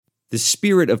The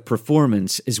spirit of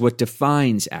performance is what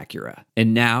defines Acura,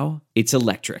 and now it's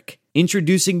electric.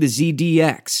 Introducing the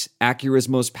ZDX, Acura's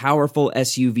most powerful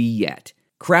SUV yet.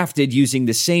 Crafted using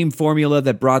the same formula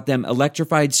that brought them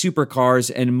electrified supercars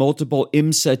and multiple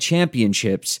IMSA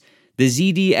championships, the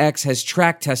ZDX has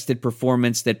track-tested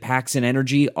performance that packs an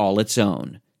energy all its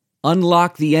own.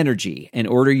 Unlock the energy and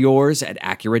order yours at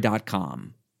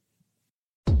Acura.com.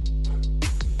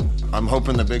 I'm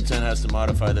hoping the Big Ten has to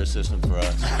modify their system for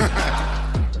us.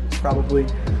 It's probably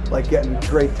like getting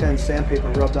grade 10 sandpaper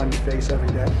rubbed on your face every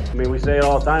day. I mean, we say it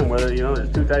all the time, whether, there's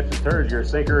two types of turds. You're a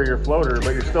sinker or you're a floater,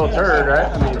 but you're still a turd, right?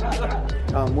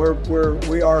 I mean,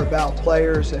 we are about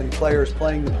players and players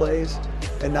playing the plays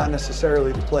and not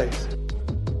necessarily the plays.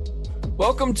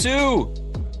 Welcome to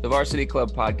the Varsity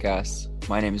Club podcast.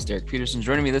 My name is Derek Peterson.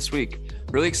 Joining me this week,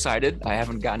 really excited. I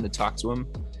haven't gotten to talk to him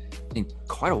in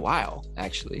quite a while,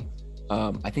 actually.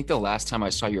 I think the last time I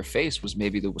saw your face was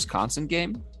maybe the Wisconsin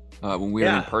game when we were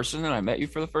in person and I met you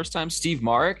for the first time. Steve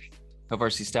Marek, a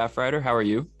Varsity staff writer. How are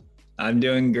you? I'm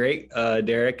doing great,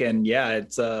 Derek. And yeah,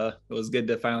 it was good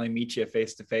to finally meet you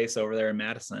face to face over there in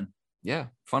Madison. Yeah,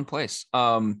 fun place.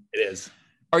 It is.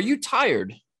 Are you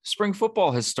tired? Spring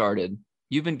football has started.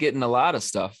 You've been getting a lot of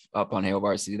stuff up on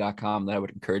HailVarsity.com that I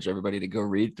would encourage everybody to go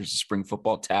read. There's a spring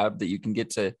football tab that you can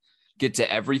get to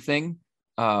everything.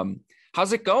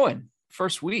 How's it going?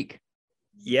 First week.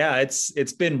 Yeah,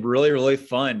 it's been really, really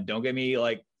fun. Don't get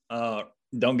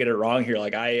it wrong here.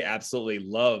 Like, I absolutely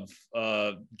love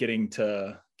getting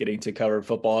to cover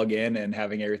football again and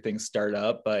having everything start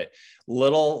up, but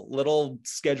little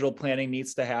schedule planning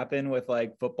needs to happen with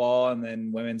like football and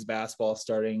then women's basketball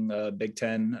starting Big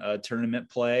Ten tournament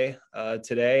play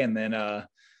today. And then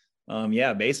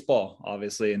baseball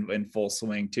obviously in full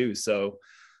swing too. So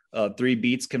 3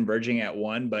 beats converging at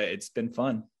one, but it's been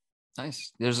fun.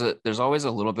 Nice. There's always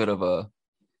a little bit of a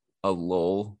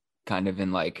lull kind of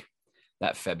in like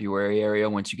that February area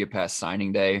once you get past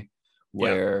signing day,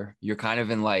 where you're kind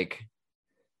of in like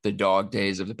the dog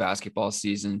days of the basketball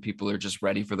season. People are just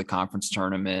ready for the conference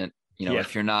tournament.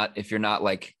 If you're not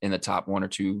like in the top 1 or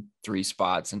 2, 3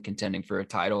 spots and contending for a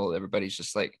title, everybody's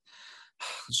just like,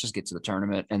 let's just get to the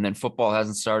tournament. And then football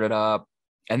hasn't started up.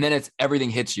 And then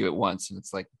everything hits you at once. And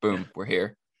it's like, boom, we're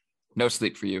here. No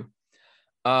sleep for you.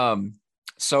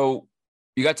 So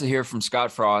you got to hear from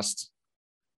Scott Frost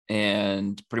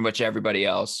and pretty much everybody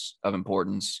else of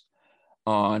importance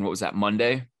on, what was that,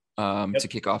 Monday, to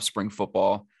kick off spring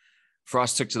football.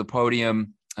 Frost took to the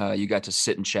podium. You got to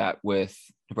sit and chat with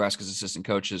Nebraska's assistant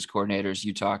coaches, coordinators.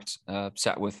 You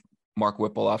sat with Mark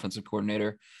Whipple, offensive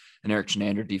coordinator, and Eric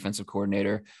Chenander, defensive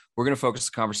coordinator. We're going to focus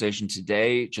the conversation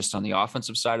today just on the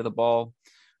offensive side of the ball.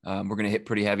 We're going to hit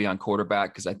pretty heavy on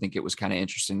quarterback because I think it was kind of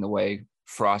interesting the way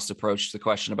Frost approached the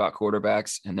question about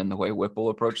quarterbacks and then the way Whipple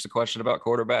approached the question about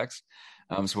quarterbacks.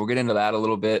 So we'll get into that a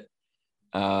little bit.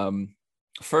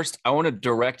 First, I want to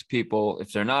direct people,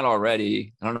 if they're not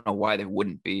already, I don't know why they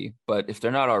wouldn't be, but if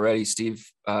they're not already, Steve,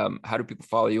 how do people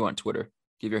follow you on Twitter?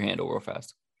 Give your handle real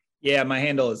fast. Yeah, my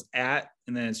handle is @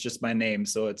 and then it's just my name.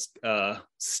 So it's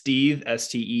Steve,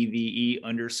 STEVE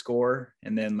 _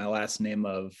 and then my last name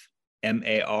of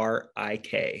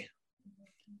MARIK.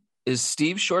 Is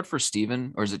Steve short for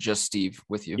Steven, or is it just Steve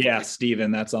with you? Yeah,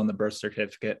 Steven. That's on the birth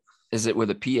certificate. Is it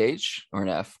with a PH or an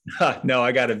F? No,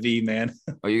 I got a V, man.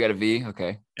 Oh, you got a V?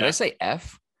 Okay. Did I say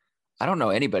F? I don't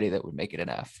know anybody that would make it an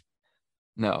F.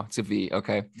 No, it's a V.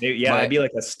 Okay. It'd be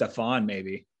like a Stefan,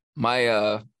 maybe.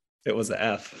 If it was a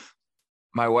F.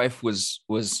 My wife was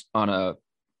on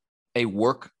a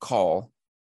work call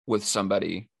with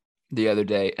somebody the other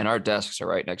day, and our desks are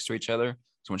right next to each other.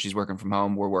 So when she's working from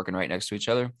home, we're working right next to each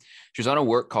other. She was on a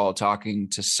work call talking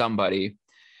to somebody,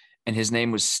 and his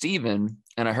name was Steven.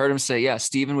 And I heard him say, yeah,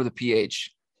 Steven with a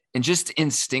PH. And just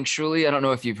instinctually, I don't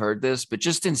know if you've heard this, but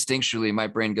just instinctually, my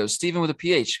brain goes, Steven with a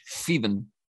PH,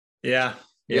 Steven. Yeah.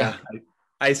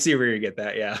 I see where you get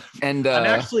that. Yeah. And I'm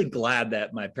actually glad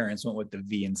that my parents went with the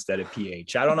V instead of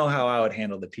PH. I don't know how I would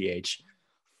handle the PH.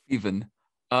 Steven.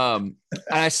 And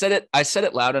I said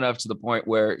it loud enough to the point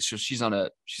where she's on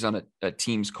a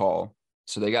Teams call.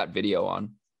 So they got video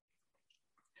on.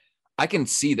 I can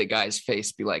see the guy's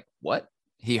face be like, what?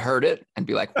 He heard it and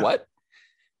be like, what?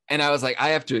 And I was like, I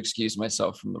have to excuse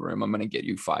myself from the room. I'm going to get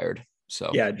you fired.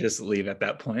 So yeah, just leave at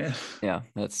that point. Yeah,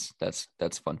 that's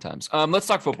fun times. Let's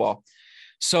talk football.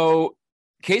 So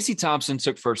Casey Thompson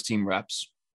took first team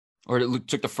reps, or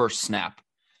took the first snap.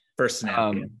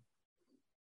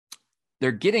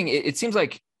 They're getting, it seems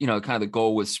like, kind of the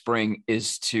goal with spring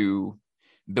is to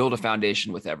build a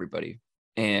foundation with everybody.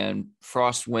 And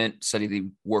Frost said he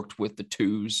worked with the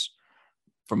twos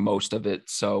for most of it.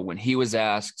 So when he was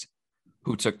asked,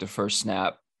 who took the first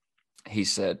snap, he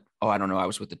said, "Oh, I don't know. I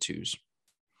was with the twos."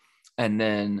 And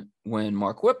then when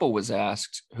Mark Whipple was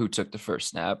asked who took the first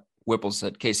snap, Whipple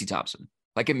said Casey Thompson,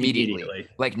 like immediately.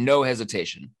 Like no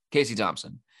hesitation, Casey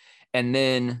Thompson. And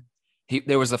then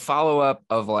there was a follow-up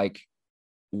of like,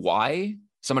 why?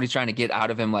 Somebody trying to get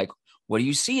out of him, like, what do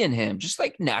you see in him? Just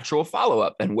like natural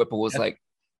follow-up. And Whipple was like,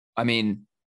 I mean,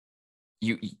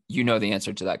 you know the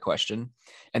answer to that question.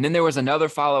 And then there was another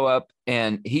follow-up,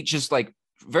 and he just like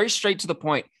very straight to the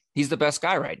point. He's the best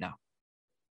guy right now.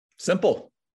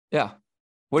 Simple. Yeah.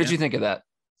 What did you think of that?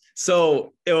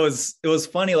 So it was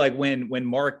funny. Like when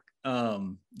Mark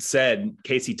said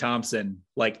Casey Thompson,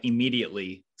 like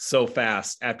immediately so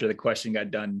fast after the question got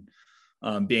done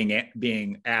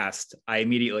being asked, I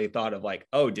immediately thought of like,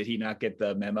 oh, did he not get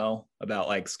the memo about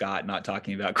like Scott not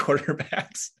talking about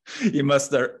quarterbacks? He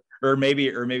must have, or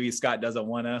maybe Scott doesn't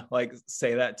want to like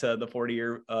say that to the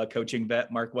 40-year coaching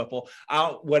vet, Mark Whipple.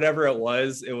 Whatever it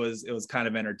was kind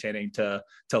of entertaining to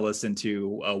listen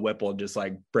to Whipple just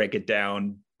like break it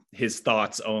down, his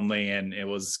thoughts only. And it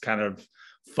was kind of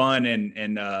fun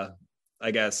and I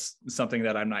guess something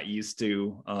that I'm not used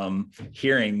to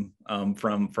hearing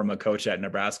from a coach at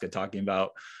Nebraska talking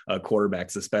about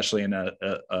quarterbacks, especially in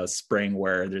a spring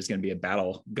where there's going to be a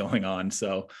battle going on.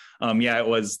 So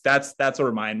that's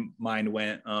where my mind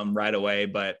went right away.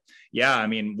 But yeah, I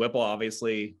mean, Whipple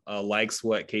obviously likes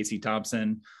what Casey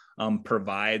Thompson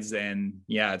provides, and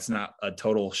yeah, it's not a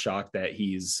total shock that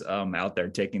he's out there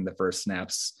taking the first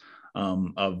snaps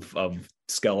of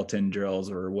skeleton drills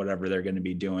or whatever they're going to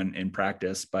be doing in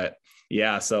practice. But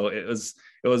yeah, so it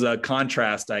was a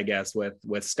contrast, I guess,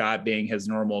 with Scott being his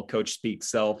normal coach speak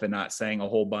self and not saying a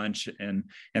whole bunch, and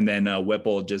then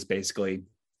Whipple just basically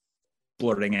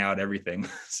blurting out everything.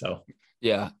 So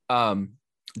yeah,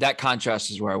 that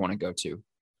contrast is where I want to go to.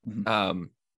 Mm-hmm.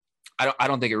 I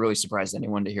don't think it really surprised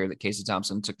anyone to hear that Casey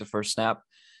Thompson took the first snap,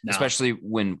 especially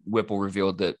when Whipple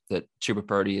revealed that Chuba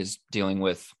Purdy is dealing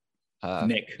with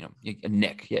Nick.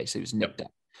 Nick. Yeah, so he was nicked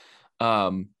up.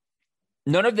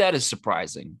 None of that is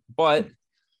surprising, but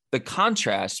the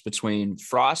contrast between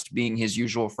Frost being his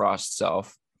usual Frost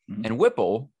self and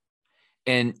Whipple,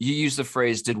 and you use the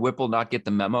phrase, did Whipple not get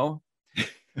the memo?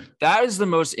 That is the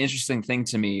most interesting thing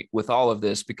to me with all of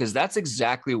this, because that's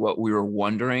exactly what we were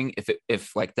wondering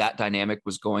if like that dynamic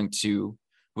was going to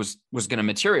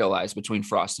materialize between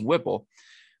Frost and Whipple.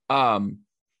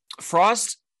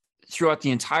 Frost, throughout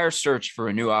the entire search for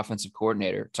a new offensive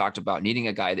coordinator, talked about needing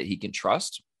a guy that he can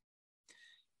trust.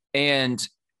 And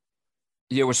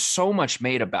there was so much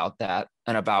made about that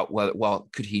and about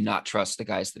could he not trust the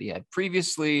guys that he had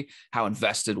previously? How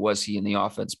invested was he in the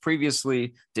offense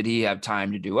previously? Did he have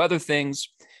time to do other things?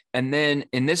 And then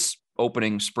in this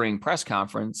opening spring press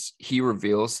conference, he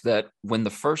reveals that when the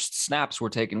first snaps were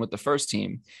taken with the first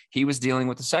team, he was dealing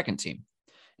with the second team.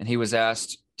 And he was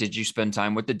asked, did you spend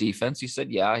time with the defense? He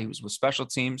said, yeah, he was with special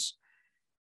teams.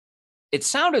 It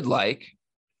sounded like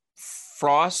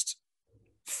Frost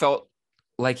felt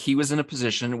like he was in a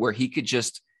position where he could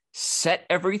just set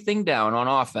everything down on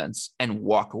offense and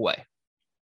walk away.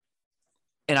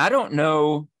 And I don't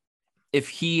know if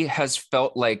he has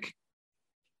felt like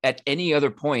at any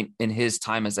other point in his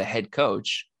time as a head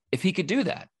coach, if he could do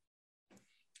that.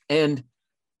 And,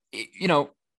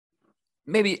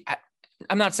 maybe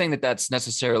I'm not saying that that's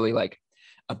necessarily like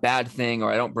a bad thing,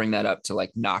 or I don't bring that up to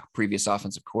like knock previous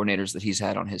offensive coordinators that he's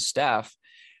had on his staff,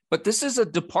 but this is a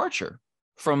departure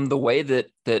from the way that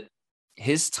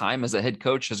his time as a head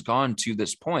coach has gone to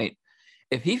this point.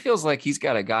 If he feels like he's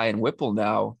got a guy in Whipple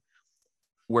now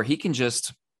where he can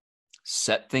just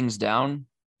set things down,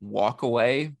 walk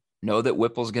away, know that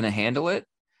Whipple's going to handle it,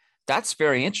 that's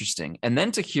very interesting. And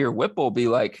then to hear Whipple be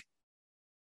like,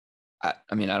 I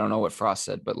don't know what Frost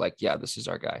said, but like, yeah, this is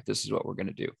our guy. This is what we're going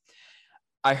to do.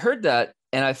 I heard that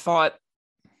and I thought,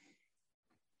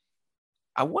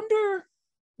 I wonder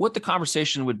what the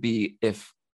conversation would be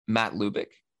if Matt Lubick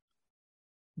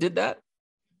did that,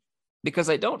 because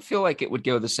I don't feel like it would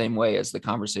go the same way as the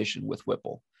conversation with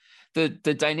Whipple. The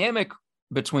dynamic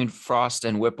between Frost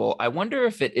and Whipple, I wonder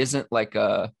if it isn't like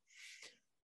a,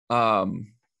 like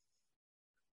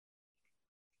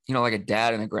a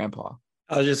dad and a grandpa.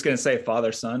 I was just going to say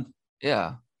father, son.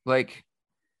 Yeah. Like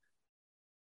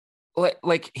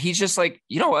he's just like,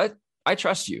 you know what? I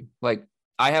trust you. Like,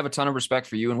 I have a ton of respect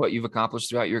for you and what you've accomplished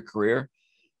throughout your career.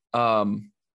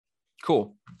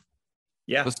 Cool.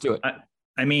 Yeah. Let's do it.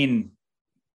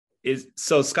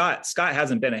 Scott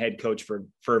hasn't been a head coach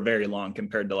for very long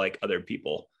compared to like other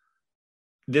people.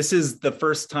 This is the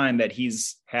first time that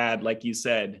he's had, like you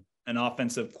said, an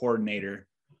offensive coordinator,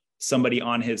 somebody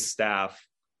on his staff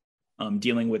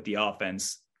dealing with the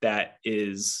offense that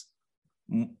is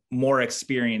more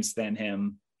experienced than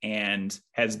him and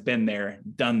has been there,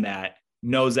 done that,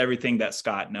 knows everything that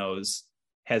Scott knows,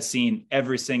 has seen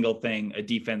every single thing a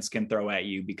defense can throw at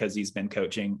you because he's been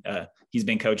coaching. He's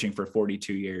been coaching for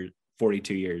 42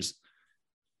 years.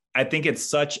 I think it's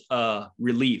such a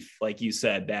relief, like you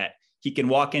said, that he can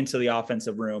walk into the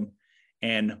offensive room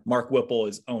and Mark Whipple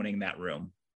is owning that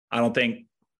room. I don't think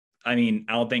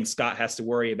Scott has to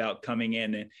worry about coming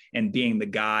in and being the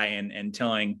guy and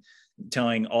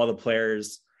telling all the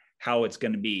players how it's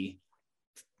going to be.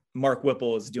 Mark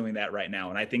Whipple is doing that right now.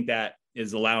 And I think that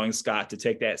is allowing Scott to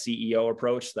take that CEO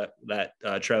approach that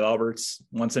Trev Alberts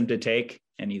wants him to take.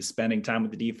 And he's spending time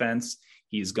with the defense.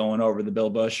 He's going over the Bill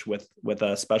Bush with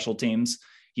special teams.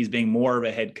 He's being more of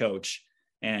a head coach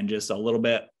and just a little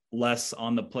bit less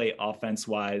on the plate offense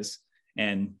wise.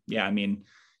 And yeah, I mean,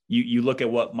 you look at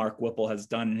what Mark Whipple has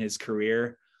done in his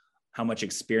career, how much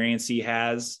experience he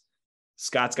has.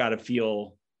 Scott's got to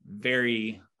feel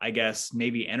very, I guess,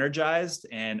 maybe energized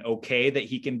and okay that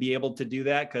he can be able to do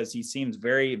that, because he seems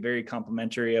very, very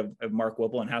complimentary of Mark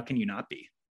Whipple. And how can you not be?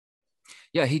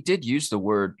 Yeah, he did use the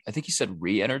word, I think he said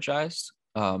re-energized,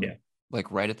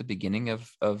 like right at the beginning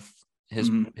of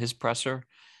his presser.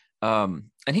 And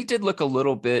he did look a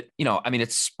little bit, I mean,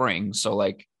 it's spring, so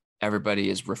like everybody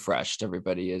is refreshed.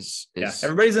 Everybody is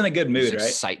everybody's in a good mood, right?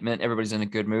 Excitement. Everybody's in a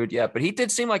good mood. Yeah. But he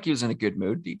did seem like he was in a good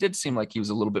mood. He did seem like he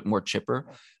was a little bit more chipper.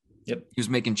 Yep. He was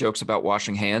making jokes about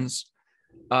washing hands.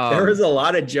 There was a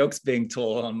lot of jokes being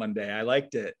told on Monday. I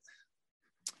liked it.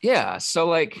 Yeah. So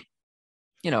like,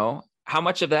 how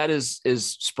much of that is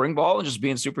spring ball and just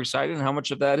being super excited, and how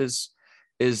much of that is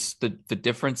the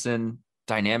difference in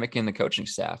dynamic in the coaching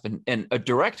staff? And a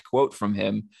direct quote from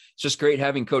him: "It's just great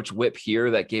having Coach Whip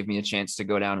here. That gave me a chance to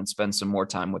go down and spend some more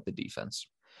time with the defense."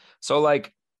 So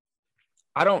like,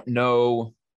 I don't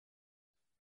know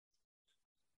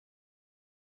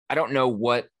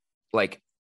what like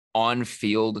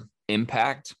on-field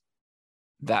impact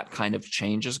that kind of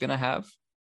change is going to have,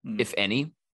 if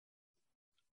any.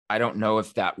 I don't know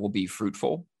if that will be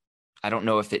fruitful. I don't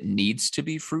know if it needs to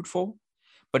be fruitful,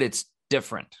 but it's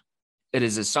different. It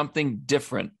is something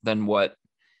different than what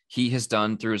he has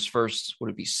done through his first, would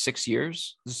it be 6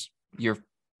 years? This year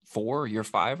 4, year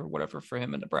 5 or whatever for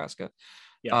him in Nebraska.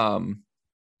 Yeah.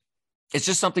 It's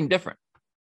just something different.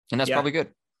 And that's probably good.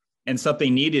 And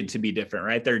something needed to be different,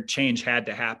 right? Their change had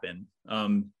to happen,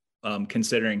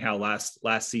 considering how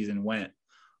last season went,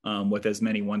 with as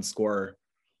many one-score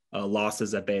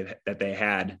losses that they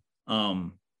had.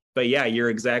 But yeah, you're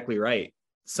exactly right.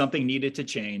 Something needed to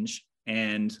change.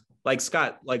 And like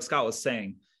Scott was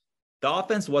saying, the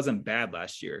offense wasn't bad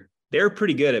last year. They were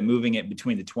pretty good at moving it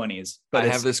between the 20s. But I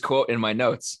have this quote in my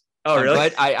notes. Oh,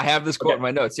 really? I have this quote in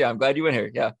my notes. Yeah, I'm glad you went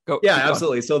here. Yeah, go. Yeah,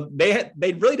 absolutely. So they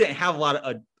really didn't have a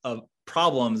lot of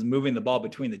problems moving the ball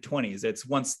between the 20s. It's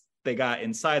once they got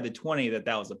inside the 20 that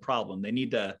was a problem. They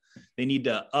need to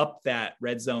up that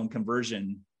red zone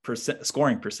conversion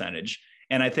scoring percentage.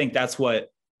 And I think that's what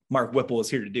Mark Whipple is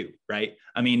here to do, right?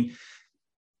 I mean,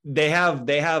 they have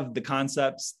the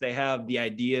concepts, they have the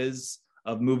ideas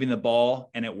of moving the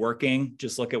ball and it working.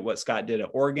 Just look at what Scott did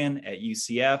at Oregon, at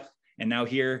UCF, and now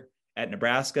here at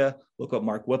Nebraska. Look what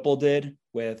Mark Whipple did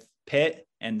with Pitt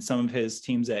and some of his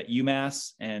teams at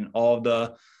UMass and all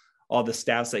the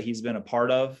staffs that he's been a part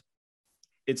of.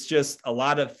 It's just a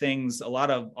lot of things, a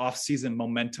lot of off-season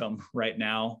momentum right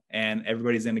now, and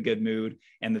everybody's in a good mood.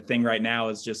 And the thing right now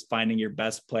is just finding your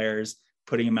best players,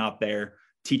 putting them out there,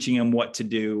 teaching them what to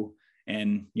do.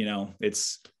 And,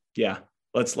 let's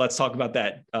talk about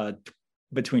that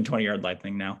between 20-yard line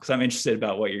thing now, because I'm interested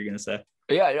about what you're going to say.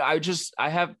 Yeah, I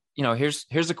have,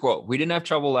 here's a quote. "We didn't have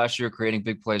trouble last year creating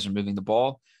big plays or moving the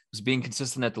ball. It was being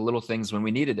consistent at the little things when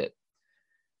we needed it.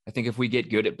 I think if we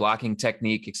get good at blocking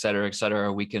technique, et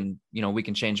cetera, we can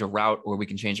change a route or we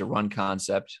can change a run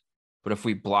concept. But if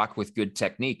we block with good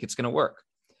technique, it's going to work."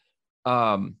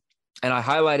 And I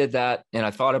highlighted that and I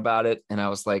thought about it and I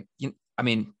was like,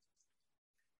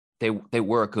 they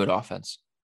were a good offense.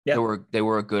 Yeah. They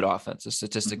were a good offense, a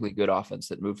statistically good offense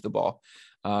that moved the ball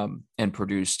and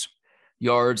produced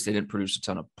yards. They didn't produce a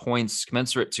ton of points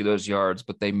commensurate to those yards,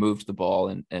 but they moved the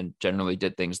ball and generally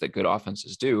did things that good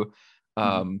offenses do.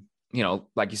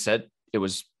 Like you said, it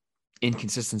was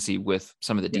inconsistency with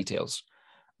some of the details.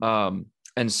 And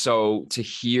so to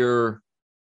hear,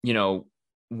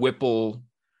 Whipple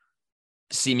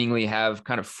seemingly have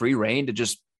kind of free reign to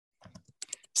just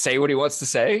say what he wants to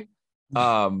say,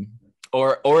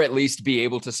 or at least be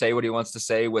able to say what he wants to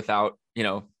say without,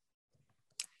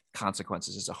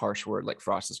 consequences is a harsh word. Like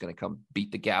Frost is going to come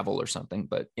beat the gavel or something,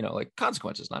 but like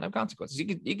consequences, not have consequences.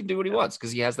 He can do what he wants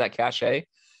because he has that cachet.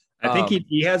 I think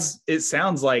he has, it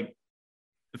sounds like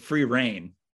free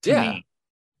reign to me.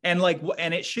 And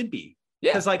and it should be,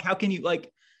 because how can you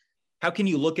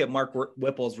look at Mark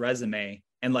Whipple's resume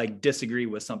and disagree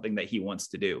with something that he wants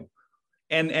to do?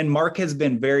 And Mark has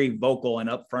been very vocal and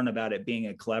upfront about it being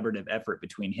a collaborative effort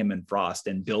between him and Frost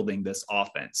and building this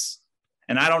offense.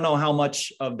 And I don't know how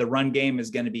much of the run game is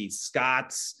going to be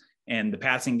Scott's and the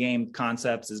passing game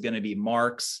concepts is going to be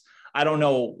Mark's. I don't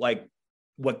know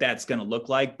what that's going to look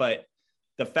like, but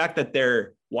the fact that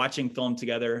they're watching film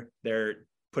together, they're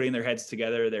putting their heads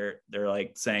together, they're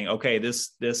saying, okay,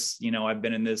 this, I've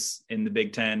been in the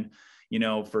Big Ten,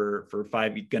 for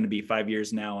going to be 5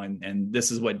 years now. And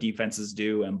this is what defenses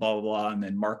do and blah, blah, blah. And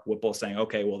then Mark Whipple saying,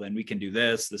 okay, well then we can do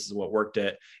this. This is what worked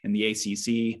in the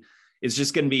ACC. It's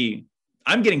just going to be,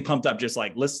 I'm getting pumped up just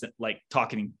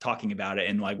talking about it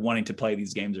and wanting to play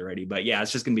these games already. But yeah,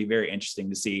 it's just going to be very interesting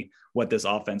to see what this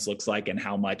offense looks like and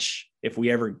how much, if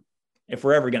we're ever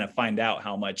going to find out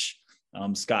how much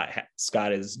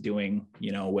Scott is doing,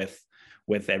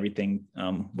 with everything,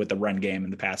 with the run game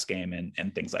and the pass game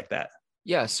and things like that.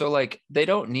 Yeah. So they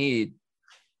don't need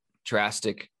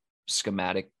drastic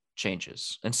schematic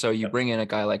changes. And so you bring in a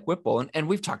guy like Whipple, and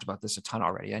we've talked about this a ton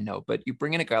already, I know, but you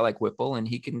bring in a guy like Whipple and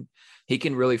he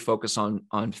can really focus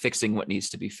on fixing what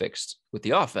needs to be fixed with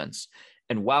the offense.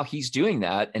 And while he's doing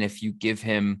that, and if you give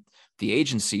him the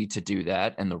agency to do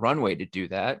that and the runway to do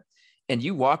that, and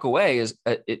you walk away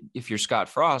if you're Scott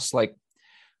Frost,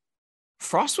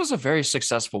 Frost was a very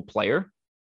successful player.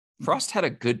 Frost had a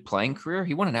good playing career.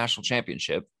 He won a national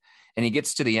championship and he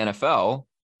gets to the NFL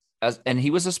and he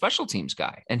was a special teams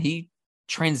guy and he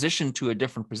transitioned to a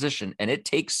different position. And it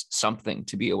takes something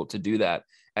to be able to do that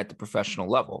at the professional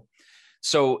level.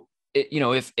 So,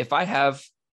 if I have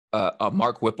a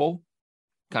Mark Whipple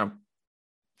kind of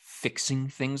fixing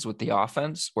things with the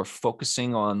offense or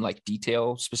focusing on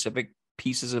detail specific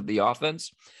pieces of the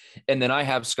offense, and then I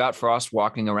have Scott Frost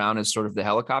walking around as sort of the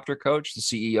helicopter coach, the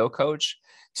CEO coach,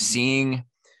 seeing,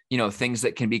 things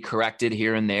that can be corrected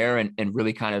here and there and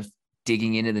really kind of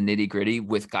digging into the nitty gritty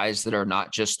with guys that are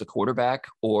not just the quarterback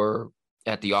or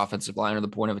at the offensive line or the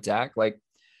point of attack.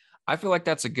 I feel like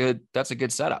that's a good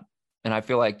setup. And I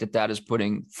feel like that is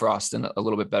putting Frost in a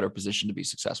little bit better position to be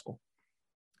successful.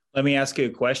 Let me ask you a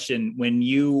question. When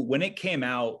it came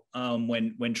out,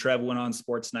 when Trev went on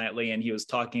Sports Nightly and he was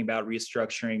talking about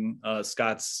restructuring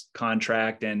Scott's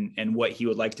contract and what he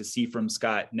would like to see from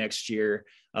Scott next year,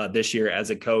 this year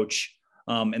as a coach,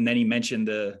 and then he mentioned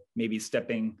the maybe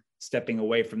stepping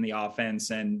away from the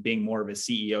offense and being more of a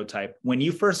CEO type. When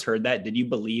you first heard that, did you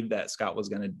believe that Scott was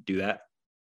going to do that?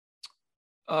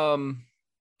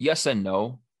 Yes and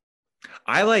no.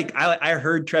 I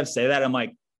heard Trev say that. I'm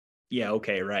like, yeah,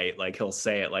 okay, right. He'll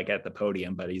say it at the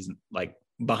podium, but he's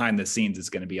behind the scenes, it's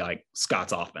going to be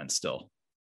Scott's offense still.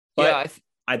 But yeah,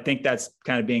 I think that's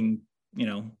kind of being,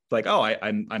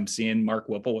 I'm seeing Mark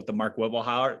Whipple with the Mark Whipple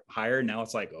hire. Now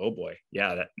it's oh boy,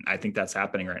 yeah, I think that's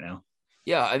happening right now.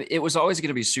 Yeah, it was always going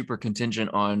to be super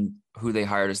contingent on who they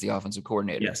hired as the offensive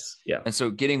coordinator. Yes, yeah. And so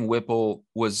getting Whipple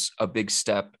was a big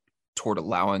step toward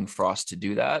allowing Frost to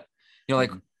do that.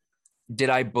 Did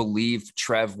I believe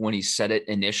Trev when he said it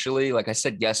initially? I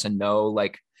said yes and no.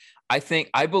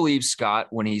 I believe Scott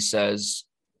when he says,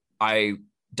 I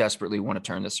desperately want to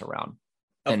turn this around.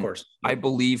 Of course. I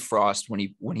believe Frost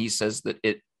when he says that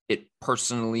it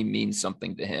personally means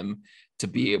something to him to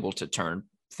be able to turn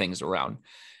things around.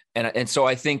 And so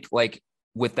I think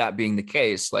with that being the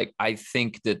case, I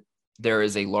think that there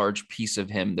is a large piece of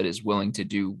him that is willing to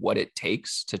do what it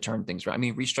takes to turn things around. I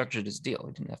mean, restructured his deal.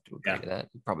 He didn't have to agree to that.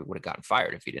 He probably would have gotten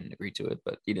fired if he didn't agree to it,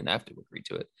 but he didn't have to agree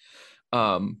to it.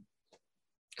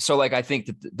 So I think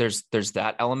that there's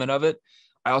that element of it.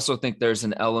 I also think there's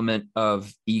an element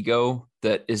of ego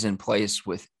that is in place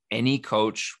with any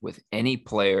coach, with any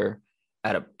player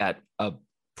at a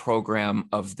program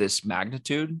of this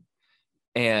magnitude.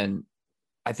 And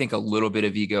I think a little bit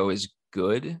of ego is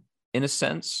good in a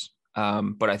sense.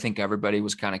 But I think everybody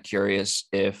was kind of curious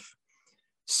if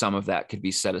some of that could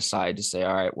be set aside to say,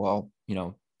 all right, well,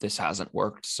 this hasn't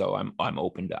worked, so I'm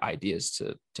open to ideas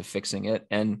to fixing it.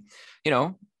 And,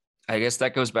 I guess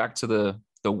that goes back to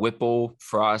the Whipple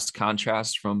Frost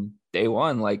contrast from day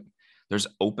one. There's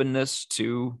openness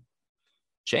to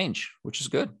change, which is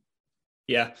good.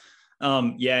 Yeah.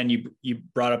 And you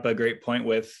brought up a great point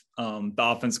with the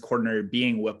offense coordinator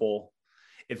being Whipple.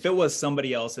 If it was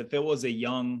somebody else, if it was a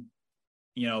young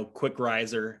quick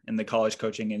riser in the college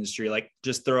coaching industry. Like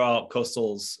just throw out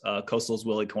Coastal's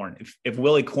Willie Corn. If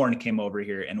Willie Corn came over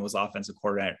here and was offensive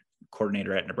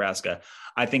coordinator at Nebraska,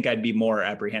 I think I'd be more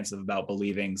apprehensive about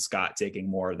believing Scott taking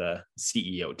more of the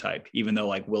CEO type, even though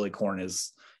like Willie Corn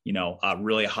is, a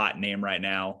really hot name right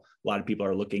now. A lot of people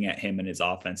are looking at him and his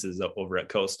offenses over at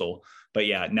Coastal. But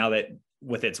yeah, now that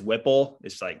with its Whipple,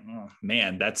 it's like, oh,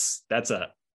 man, that's a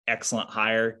excellent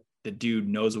hire. The dude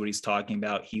knows what he's talking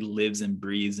about. He lives and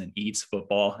breathes and eats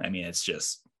football. I mean, it's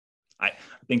just, I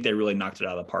think they really knocked it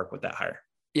out of the park with that hire.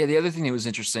 Yeah. The other thing that was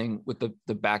interesting with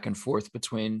the back and forth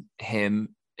between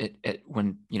him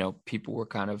when, people were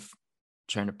kind of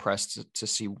trying to press to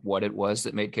see what it was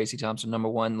that made Casey Thompson number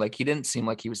one. Like he didn't seem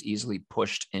like he was easily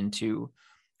pushed into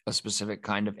a specific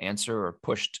kind of answer or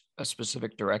pushed a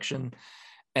specific direction.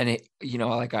 And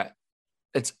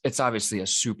it's obviously a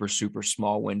super, super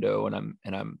small window, and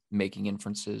I'm making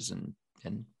inferences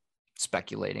and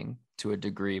speculating to a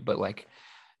degree, but like,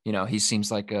 he seems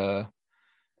like a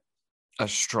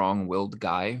strong-willed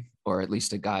guy, or at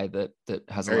least a guy that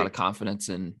has a lot of confidence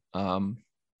in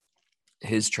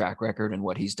his track record and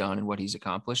what he's done and what he's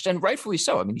accomplished, and rightfully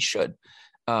so. I mean, he should.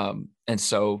 And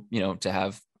so, to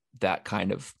have that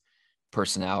kind of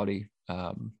personality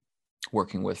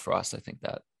working with Frost, I think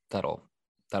that'll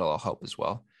all help as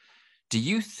well. Do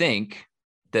you think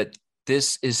that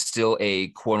this is still a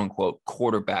quote unquote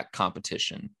quarterback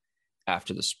competition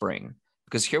after the spring?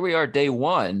 Because here we are day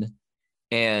one,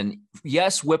 and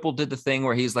yes, Whipple did the thing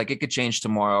where he's like, it could change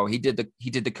tomorrow. He did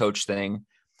the coach thing,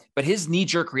 but his knee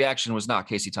jerk reaction was not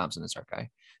Casey Thompson is our guy.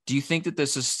 Do you think that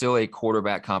this is still a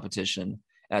quarterback competition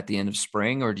at the end of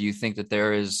spring? Or do you think that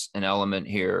there is an element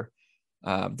here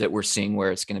that we're seeing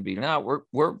where it's going to be, no,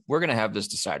 we're going to have this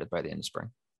decided by the end of spring?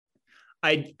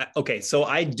 So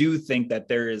I do think that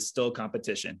there is still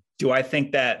competition. Do I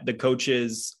think that the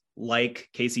coaches like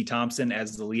Casey Thompson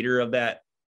as the leader of that,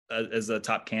 as a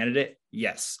top candidate?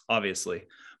 Yes, obviously.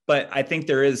 But I think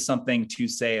there is something to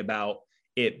say about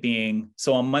it being,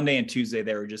 so on Monday and Tuesday,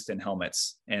 they were just in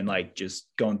helmets and like just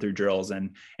going through drills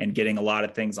and getting a lot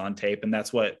of things on tape. And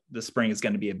that's what the spring is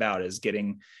going to be about, is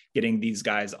getting these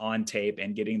guys on tape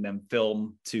and getting them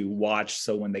film to watch.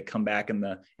 So when they come back in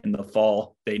the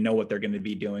fall, they know what they're going to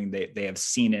be doing. They have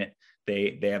seen it.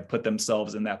 They have put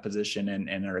themselves in that position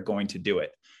and are going to do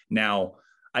it. Now,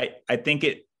 I think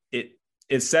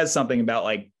it says something about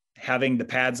like having the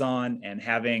pads on and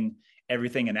having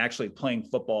everything and actually playing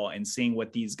football and seeing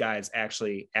what these guys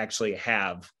actually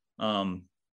have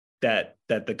that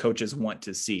the coaches want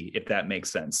to see, if that makes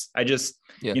sense.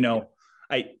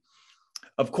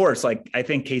 Of course, like I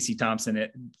think Casey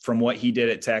Thompson, from what he did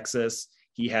at Texas,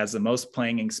 he has the most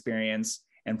playing experience,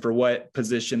 and for what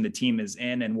position the team is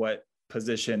in and what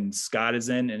position Scott is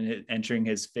in and entering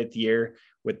his fifth year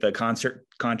with the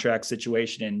contract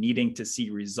situation and needing to see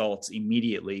results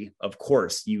immediately. Of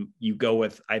course, you go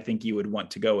with, I think you would want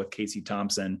to go with Casey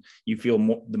Thompson. You feel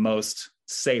the most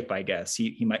safe, I guess.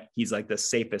 He's like the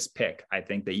safest pick, I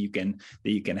think, that you can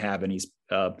have. And he's,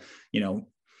 I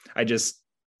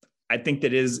think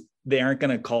they aren't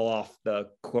going to call off the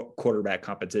quarterback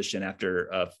competition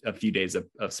after a few days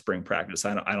of spring practice.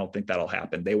 I don't think that'll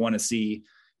happen. They want to see,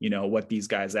 what these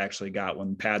guys actually got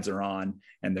when pads are on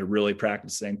and they're really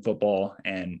practicing football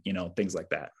and, things like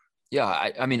that. Yeah.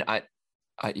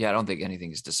 I don't think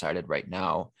anything is decided right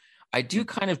now. I do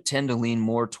kind of tend to lean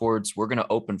more towards, we're going to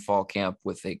open fall camp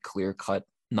with a clear cut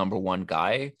number one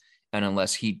guy. And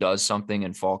unless he does something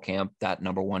in fall camp, that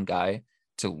number one guy,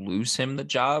 to lose him the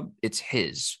job, it's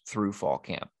his through fall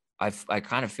camp. I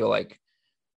kind of feel like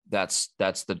that's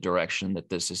the direction that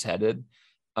this is headed.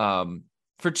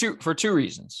 For two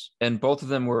reasons. And both of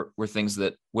them were things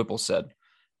that Whipple said.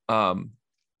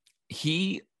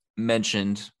 He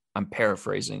mentioned, I'm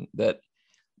paraphrasing, that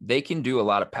they can do a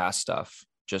lot of pass stuff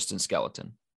just in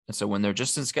skeleton. And so when they're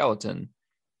just in skeleton,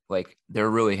 like they're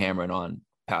really hammering on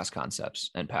pass concepts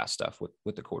and pass stuff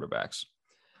with the quarterbacks.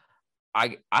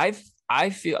 I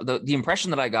feel the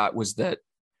impression that I got was that,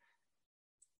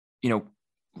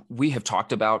 we have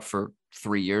talked about for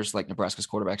 3 years, like Nebraska's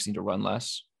quarterbacks need to run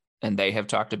less. And they have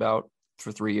talked about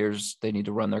for 3 years, they need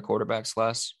to run their quarterbacks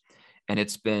less. And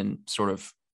it's been sort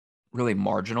of really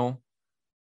marginal.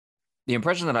 The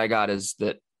impression that I got is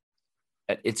that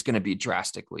it's going to be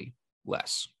drastically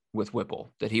less with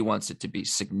Whipple, that he wants it to be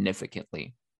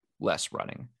significantly less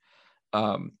running.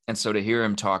 And so to hear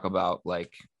him talk about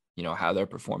like, how they're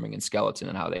performing in skeleton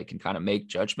and how they can kind of make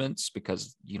judgments,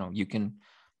 because,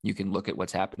 you can look at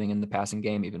what's happening in the passing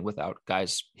game, even without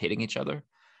guys hitting each other.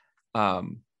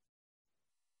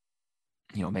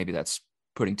 Maybe that's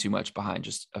putting too much behind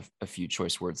just a few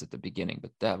choice words at the beginning,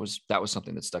 but that was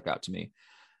something that stuck out to me.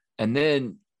 And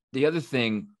then the other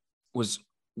thing was,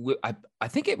 I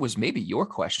think it was maybe your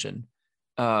question.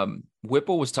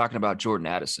 Whipple was talking about Jordan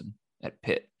Addison at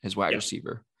Pitt, his wide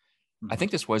receiver. I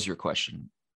think this was your question.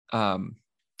 And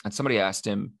somebody asked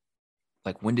him,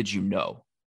 like, when did you know,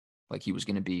 like, he was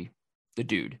going to be the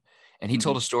dude? And he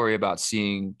told a story about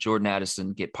seeing Jordan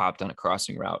Addison get popped on a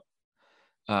crossing route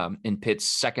in Pitt's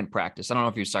second practice. I don't know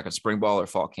if he was talking spring ball or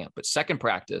fall camp, but second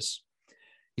practice,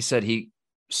 he said he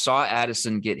saw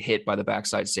Addison get hit by the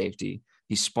backside safety.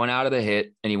 He spun out of the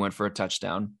hit and he went for a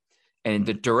touchdown. And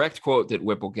the direct quote that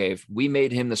Whipple gave, we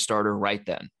made him the starter right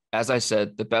then. As I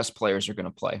said, the best players are going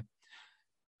to play.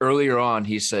 Earlier on,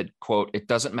 he said, quote, it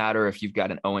doesn't matter if you've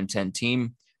got an 0-10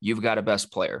 team, you've got a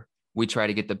best player. We try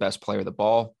to get the best player the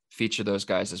ball, feature those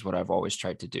guys is what I've always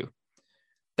tried to do.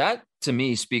 That to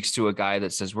me speaks to a guy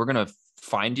that says, we're going to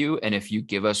find you. And if you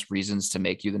give us reasons to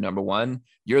make you the number one,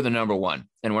 you're the number one.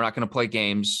 And we're not going to play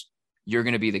games. You're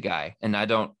going to be the guy. And I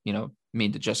don't,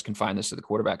 mean to just confine this to the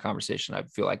quarterback conversation. I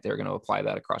feel like they're going to apply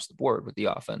that across the board with the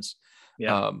offense.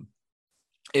 Yeah.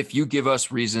 If you give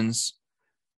us reasons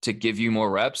to give you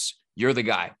more reps, you're the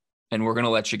guy and we're going to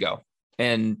let you go.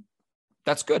 And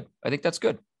that's good. I think that's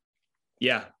good.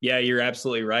 Yeah, you're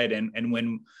absolutely right. And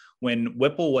when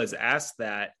Whipple was asked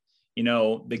that,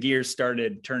 the gears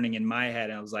started turning in my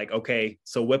head. And I was like, okay,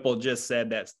 so Whipple just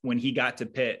said that when he got to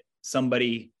Pitt,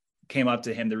 somebody came up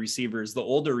to him, the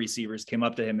older receivers came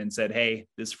up to him and said, hey,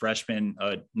 this freshman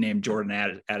named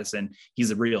Jordan Addison,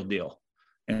 he's a real deal.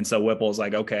 And so Whipple was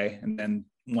like, okay. And then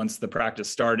once the practice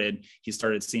started, he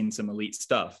started seeing some elite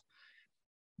stuff.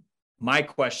 My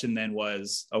question then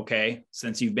was, okay,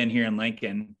 since you've been here in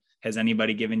Lincoln, has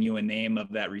anybody given you a name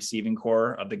of that receiving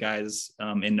core of the guys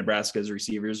in Nebraska's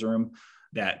receivers room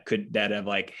that have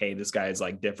like, hey, this guy is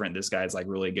like different. This guy's like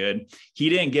really good. He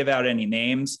didn't give out any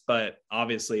names, but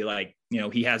obviously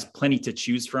he has plenty to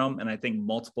choose from. And I think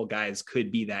multiple guys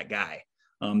could be that guy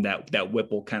that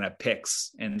Whipple kind of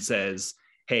picks and says,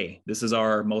 hey, this is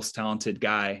our most talented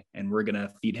guy. And we're going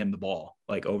to feed him the ball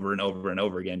like over and over and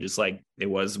over again, just like it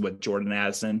was with Jordan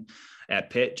Addison at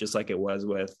Pitt, just like it was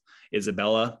with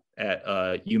Isabella at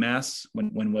UMass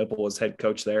when Whipple was head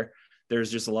coach there.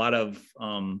 There's just a lot of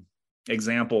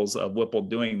examples of Whipple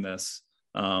doing this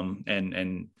and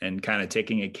kind of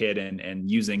taking a kid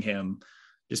and using him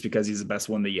just because he's the best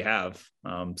one that you have.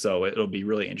 So it'll be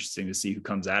really interesting to see who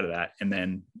comes out of that. And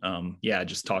then,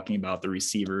 just talking about the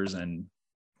receivers and,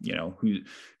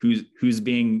 who's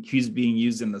being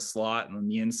used in the slot and on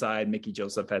the inside. Mickey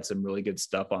Joseph had some really good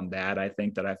stuff on that, I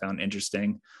think, that I found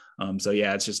interesting.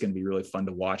 It's just going to be really fun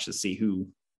to watch to see who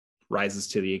rises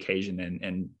to the occasion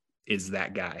and is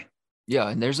that guy. Yeah.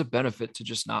 And there's a benefit to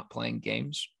just not playing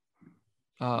games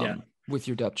with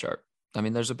your depth chart. I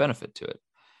mean, there's a benefit to it,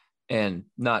 and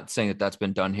not saying that that's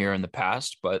been done here in the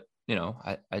past, but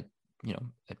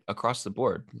across the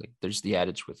board, like, there's the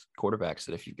adage with quarterbacks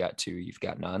that if you've got two, you've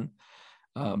got none.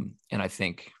 And I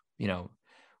think,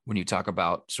 when you talk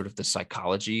about sort of the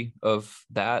psychology of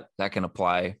that can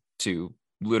apply to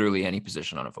literally any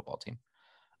position on a football team.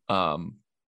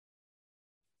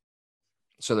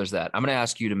 So there's that. I'm going to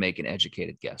ask you to make an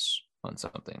educated guess on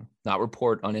something, not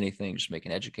report on anything, just make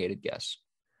an educated guess.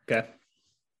 Okay.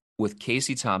 With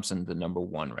Casey Thompson, the number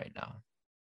one right now,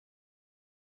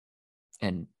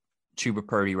 and Chuba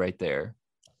Purdy right there,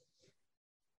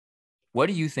 what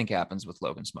do you think happens with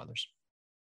Logan Smothers?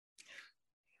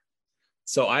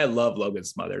 So I love Logan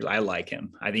Smothers. I like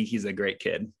him. I think he's a great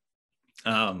kid.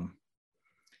 Do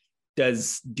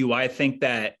I think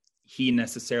that he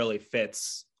necessarily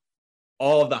fits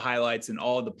all of the highlights and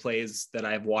all of the plays that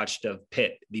I've watched of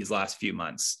Pitt these last few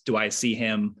months? Do I see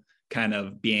him kind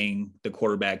of being the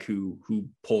quarterback who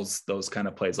pulls those kind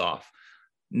of plays off?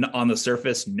 On the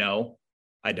surface, no,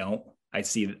 I don't. I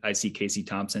see Casey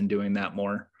Thompson doing that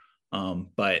more.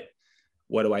 But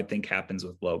what do I think happens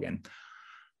with Logan?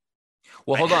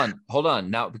 Well, hold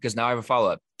on now, because now I have a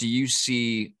follow-up. Do you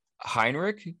see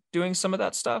Heinrich doing some of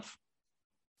that stuff?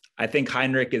 I think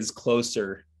Heinrich is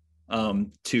closer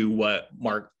to what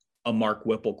a Mark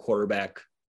Whipple quarterback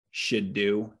should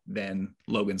do than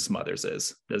Logan Smothers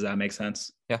is. Does that make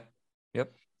sense? Yeah.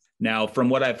 Yep. Now, from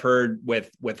what I've heard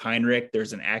with Heinrich,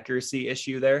 there's an accuracy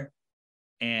issue there.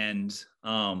 And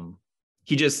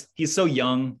he's so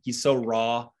young. He's so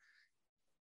raw.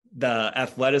 The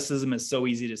athleticism is so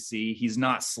easy to see. He's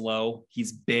not slow.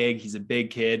 He's big. He's a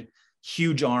big kid,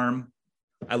 huge arm.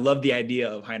 I love the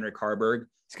idea of Heinrich Harburg.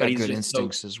 He's got good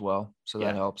instincts as well. So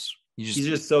that helps. He's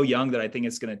just so young that I think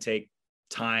it's going to take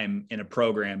time in a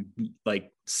program,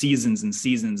 like seasons and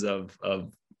seasons of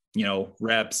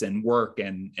reps and work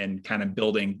and kind of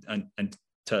building and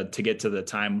to get to the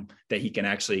time that he can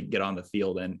actually get on the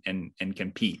field and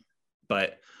compete.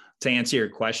 But to answer your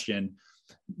question,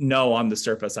 no, on the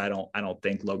surface, I don't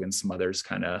think Logan Smothers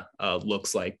kind of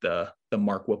looks like the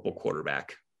Mark Whipple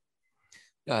quarterback.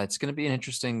 Yeah, it's going to be an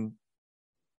interesting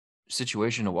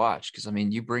situation to watch because, I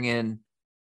mean, you bring in,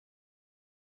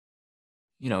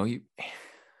 you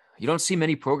don't see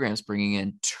many programs bringing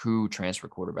in 2 transfer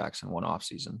quarterbacks in one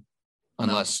offseason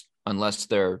unless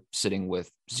they're sitting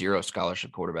with 0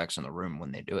 scholarship quarterbacks in the room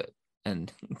when they do it.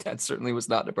 And that certainly was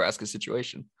not Nebraska's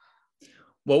situation.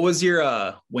 What was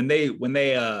your when they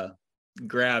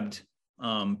grabbed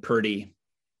Purdy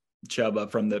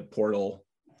Chuba from the portal?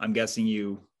 I'm guessing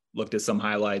you looked at some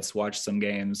highlights, watched some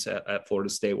games at Florida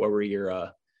State. What were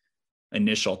your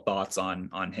initial thoughts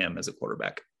on him as a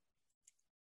quarterback?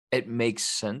 It makes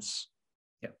sense.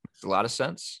 Yeah, makes a lot of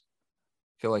sense.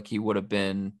 I feel like he would have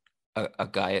been a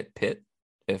guy at Pitt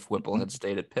if Whipple had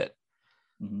stayed at Pitt.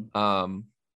 Mm-hmm.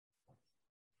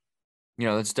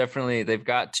 It's definitely, they've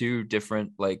got 2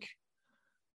 different buckets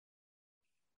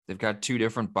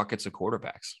of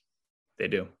quarterbacks. They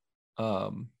do.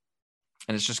 And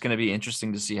it's just going to be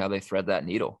interesting to see how they thread that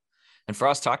needle. And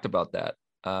Frost talked about that.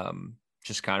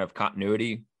 Just kind of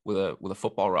continuity with a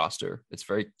football roster. It's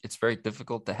very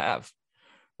difficult to have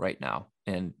right now.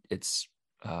 And it's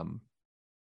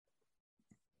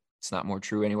not more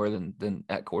true anywhere than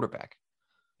at quarterback.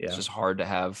 Yeah. It's just hard to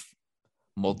have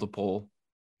multiple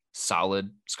solid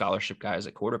scholarship guys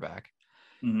at quarterback.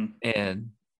 Mm-hmm. And,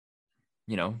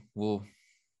 we'll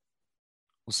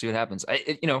see what happens.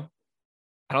 I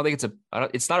don't think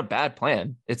it's not a bad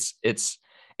plan. It's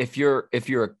if you're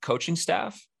a coaching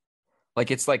staff, like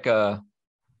it's like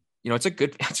it's a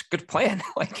good plan.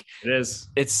 Like it is.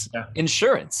 It's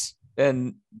insurance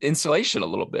and insulation a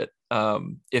little bit.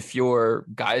 If you're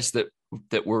guys that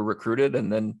were recruited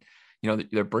and then,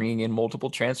 they're bringing in multiple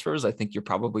transfers, I think you're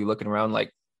probably looking around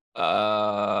like,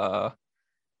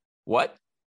 what's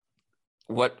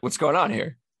going on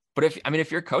here? But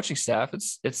if you're a coaching staff,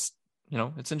 it's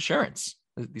insurance.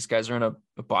 These guys are in a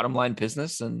bottom line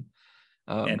business and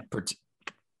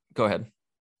go ahead.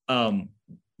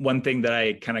 One thing that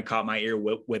I kind of caught my ear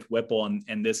with Whipple,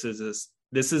 and this is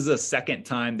the second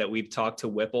time that we've talked to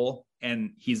Whipple,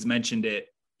 and he's mentioned it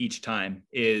each time,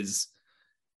 is,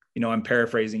 I'm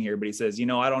paraphrasing here, but he says,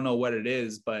 I don't know what it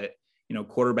is, but,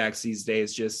 quarterbacks these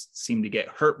days just seem to get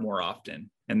hurt more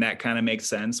often. And that kind of makes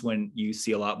sense when you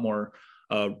see a lot more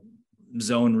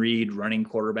zone read running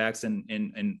quarterbacks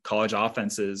in college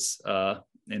offenses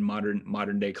in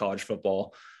modern day college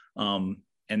football. And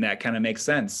that kind of makes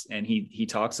sense. And he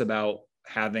talks about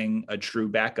having a true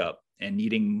backup and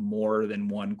needing more than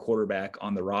one quarterback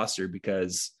on the roster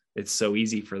because it's so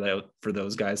easy for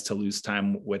those guys to lose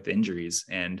time with injuries.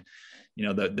 And,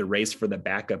 the race for the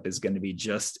backup is going to be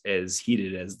just as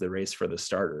heated as the race for the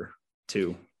starter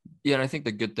too. Yeah. And I think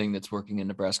the good thing that's working in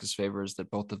Nebraska's favor is that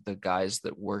both of the guys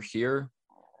that were here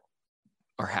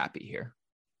are happy here.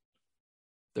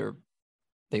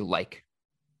 They like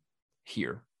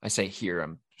here. I say here,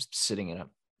 I'm just sitting in a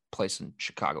place in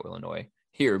Chicago, Illinois,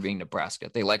 here being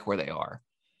Nebraska. They like where they are.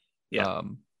 Yeah.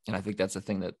 And I think that's the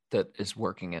thing that is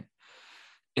working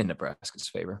in Nebraska's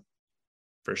favor.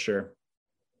 For sure.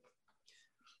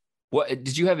 What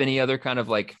did you have any other kind of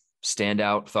like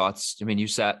standout thoughts? I mean, you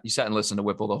sat and listened to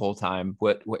Whipple the whole time.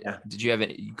 What did you have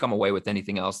you come away with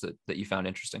anything else that you found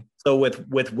interesting? So with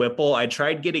Whipple, I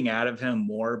tried getting out of him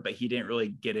more, but he didn't really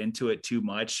get into it too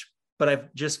much. But I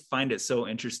just find it so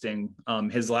interesting.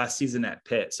 His last season at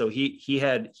Pitt. So he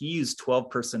used 12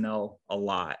 personnel a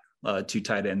lot, 2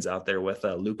 tight ends out there with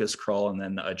Lucas Krull and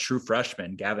then a true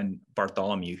freshman, Gavin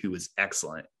Bartholomew, who was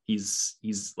excellent. He's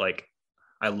like,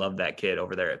 I love that kid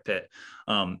over there at Pitt.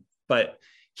 But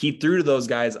he threw to those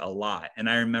guys a lot. And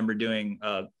I remember doing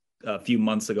a few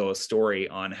months ago a story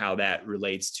on how that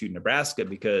relates to Nebraska,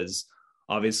 because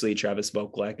obviously Travis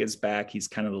Vokolek is back. He's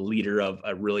kind of the leader of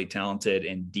a really talented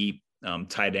and deep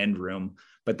tight end room.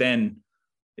 But then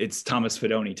it's Thomas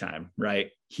Fidone time,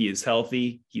 right? He is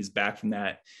healthy. He's back from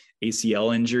that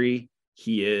ACL injury.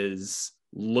 He is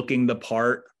looking the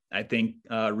part. I think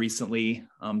recently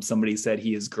somebody said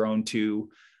he has grown to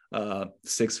 6'6",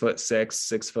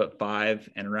 6'5",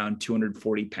 and around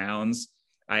 240 pounds.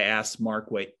 I asked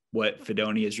Mark what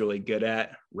Fidone is really good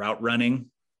at. Route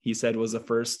running, he said, was the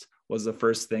first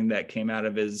thing that came out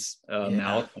of his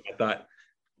mouth. And I thought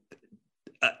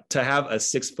to have a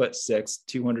 6'6",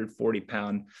 240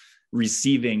 pound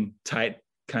receiving tight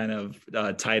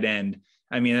end.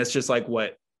 I mean, that's just like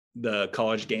what the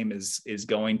college game is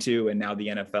going to, and now the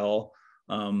NFL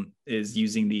is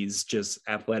using these just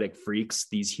athletic freaks,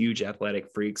 these huge athletic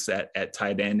freaks at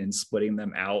tight end and splitting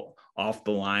them out off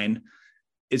the line.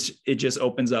 It just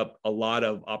opens up a lot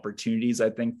of opportunities, I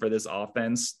think, for this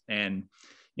offense. And,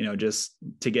 just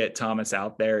to get Thomas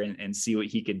out there and see what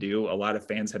he could do. A lot of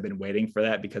fans have been waiting for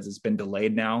that because it's been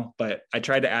delayed now. But I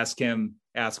tried to ask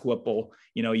Whipple,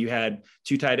 you had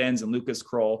two tight ends and Lucas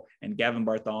Kroll and Gavin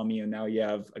Bartholomew. And now you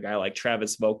have a guy like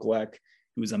Travis Vokalek,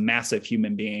 who's a massive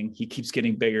human being. He keeps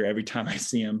getting bigger every time I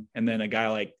see him. And then a guy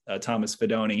like Thomas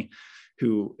Fidone,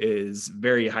 who is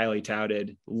very highly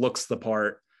touted, looks the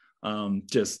part. Are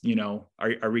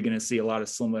we going to see a lot of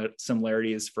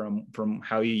similarities from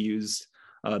how you used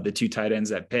the two tight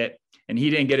ends at Pitt? And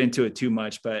he didn't get into it too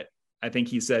much, but I think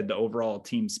he said the overall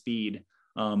team speed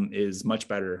is much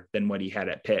better than what he had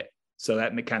at Pitt. So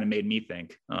that kind of made me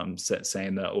think,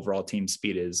 saying the overall team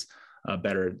speed is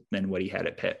better than what he had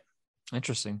at Pitt.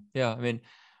 Interesting. Yeah. I mean,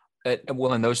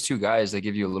 and those two guys, they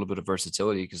give you a little bit of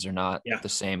versatility because they're not the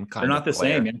same kind of They're not the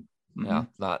player. same. Yeah.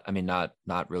 Yeah.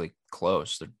 Not really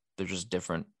close. They're just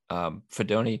different.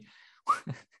 Fidone,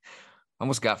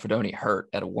 almost got Fidone hurt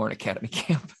at a Warren Academy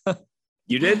camp.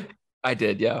 You did? I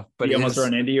did. Yeah. But he almost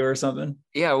run into you or something?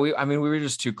 Yeah. We were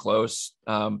just too close.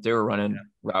 They were running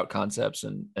route concepts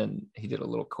and he did a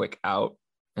little quick out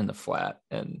in the flat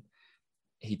and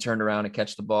he turned around to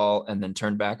catch the ball and then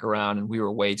turned back around and we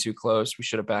were way too close. We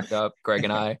should have backed up, Greg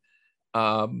and I.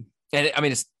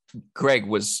 Greg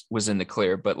was in the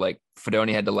clear, but like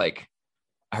Fidone had to I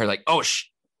heard oh,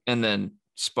 and then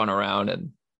spun around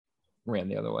and ran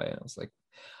the other way. And I was like,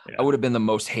 I would have been the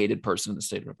most hated person in the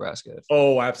state of Nebraska.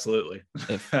 Absolutely.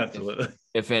 Absolutely.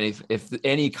 If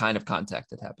any kind of contact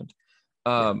had happened.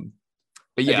 But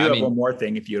I do have one more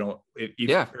thing. Go ahead.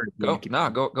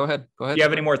 Do you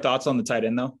have any more thoughts on the tight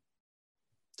end though?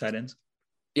 Tight ends?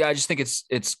 Yeah, I just think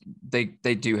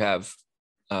they do have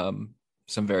some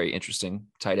very interesting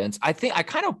tight ends. I think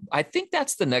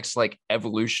that's the next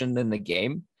evolution in the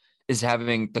game is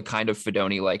having the kind of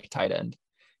Fidone tight end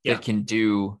that can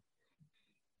do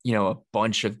a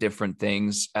bunch of different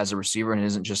things as a receiver and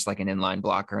isn't just an inline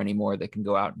blocker anymore that can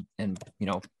go out and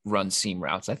run seam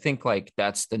routes. I think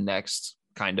that's the next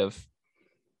kind of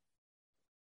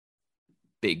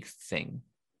big thing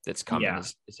that's coming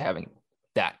is having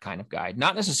that kind of guy.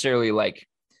 Not necessarily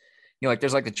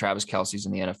there's the Travis Kelce's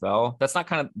in the NFL. That's not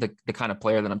kind of the kind of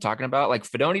player that I'm talking about.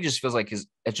 Fidone just feels it's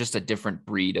just a different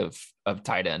breed of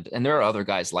tight end. And there are other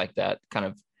guys like that kind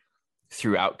of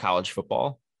throughout college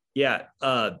football. Yeah.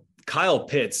 Kyle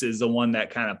Pitts is the one that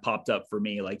kind of popped up for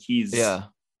me. He's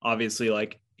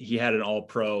obviously he had an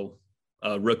all-pro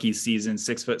rookie season,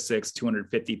 6'6",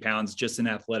 250 pounds, just an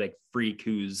athletic freak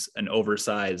who's an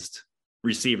oversized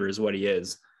receiver is what he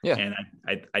is. Yeah. And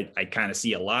I kind of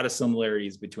see a lot of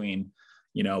similarities between,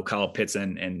 Kyle Pitts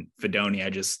and Fidone. I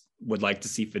just would like to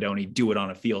see Fidone do it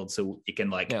on a field so it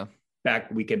can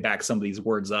we can back some of these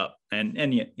words up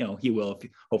and he will, if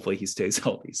hopefully he stays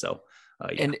healthy. So,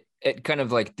 and it kind of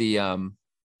the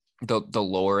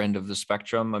lower end of the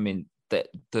spectrum. I mean,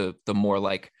 the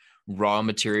more raw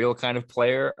material kind of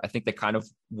player. I think they kind of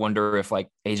wonder if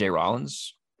AJ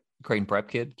Rollins, Creighton Prep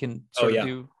kid, can sort of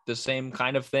do the same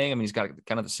kind of thing. I mean, he's got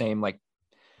kind of the same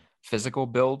physical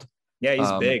build. Yeah,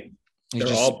 he's big.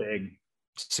 They're all big,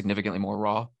 significantly more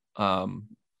raw. I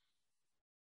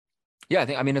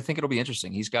think it'll be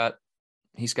interesting. He's got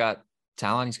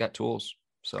talent. He's got tools.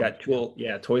 So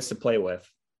toys to play with.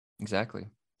 Exactly.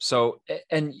 So,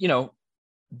 and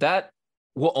that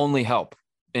will only help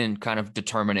in kind of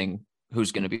determining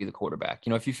who's going to be the quarterback.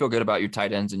 If you feel good about your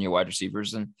tight ends and your wide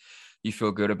receivers and you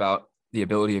feel good about the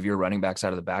ability of your running backs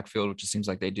out of the backfield, which it seems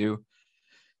like they do,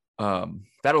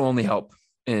 that'll only help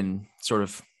in sort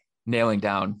of nailing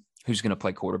down who's going to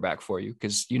play quarterback for you.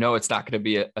 Because, it's not going to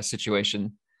be a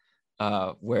situation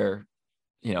where,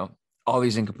 all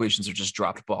these incompletions are just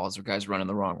dropped balls or guys running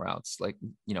the wrong routes. You're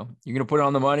going to put it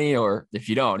on the money, or if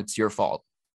you don't, it's your fault.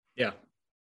 Yeah.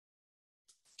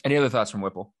 Any other thoughts from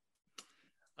Whipple?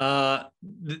 A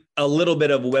little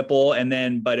bit of Whipple,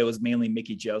 but it was mainly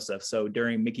Mickey Joseph. So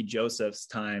during Mickey Joseph's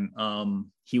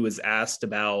time, he was asked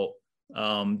about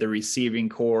the receiving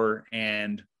core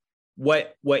and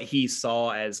what he saw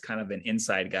as kind of an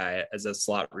inside guy as a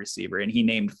slot receiver. And he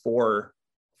named four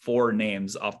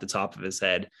names off the top of his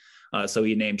head. So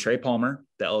he named Trey Palmer,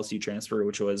 the LSU transfer,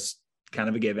 which was kind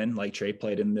of a given. Trey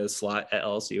played in the slot at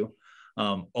LSU.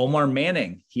 Omar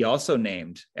Manning, he also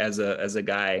named as a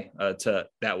guy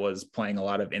that was playing a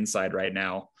lot of inside right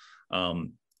now.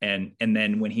 And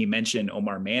then when he mentioned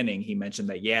Omar Manning, he mentioned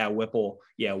that, Whipple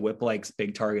likes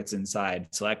big targets inside.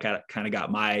 So that kind of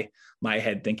got my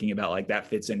head thinking about like that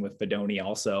fits in with Fedoni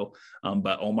also.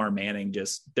 But Omar Manning,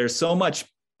 there's so much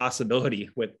possibility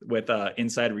with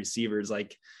inside receivers.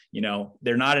 Like,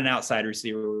 they're not an outside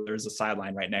receiver. There's a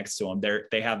sideline right next to them.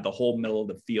 They have the whole middle of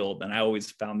the field. And I always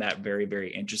found that very,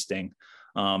 very interesting.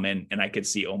 And I could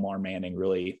see Omar Manning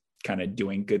really kind of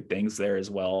doing good things there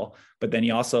as well. But then he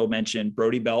also mentioned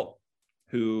Brody Belt,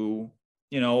 who,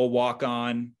 a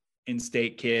walk-on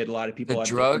in-state kid. A lot of people the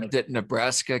drug that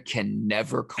Nebraska can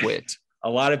never quit. A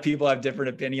lot of people have different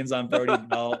opinions on Brody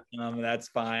Belt. That's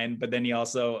fine. But then he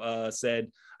also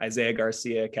said Isaiah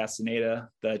Garcia Castaneda,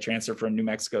 the transfer from New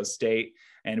Mexico State.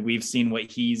 And we've seen what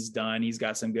he's done. He's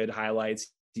got some good highlights.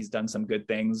 He's done some good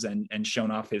things and shown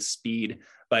off his speed.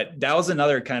 But that was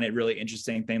another kind of really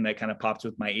interesting thing that kind of popped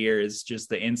with my ear, is just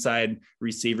the inside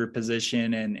receiver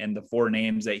position and the 4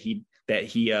 names that he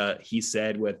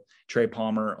said, with Trey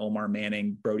Palmer, Omar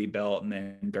Manning, Brody Belt, and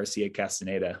then Garcia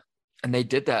Castaneda. And they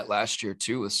did that last year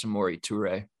too with Samori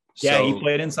Toure. Yeah, he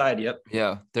played inside. Yep.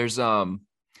 Yeah. There's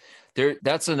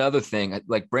that's another thing.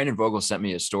 Like Brandon Vogel sent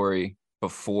me a story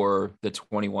before the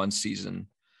 21 season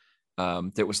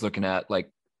that was looking at like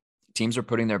teams are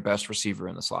putting their best receiver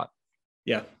in the slot.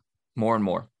 Yeah. More and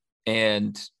more.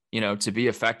 And, to be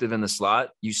effective in the slot,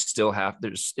 you still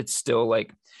it's still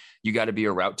like, you got to be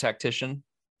a route tactician.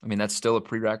 I mean, that's still a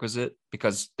prerequisite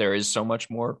because there is so much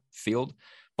more field,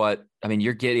 but I mean,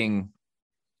 you're getting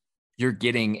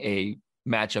a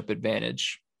matchup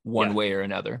advantage one way or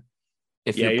another.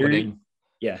 If you're going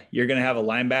to have a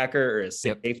linebacker or a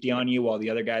safety on you while the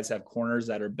other guys have corners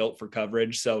that are built for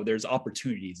coverage. So there's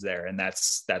opportunities there. And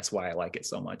that's why I like it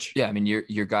so much. Yeah. I mean,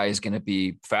 your guy is going to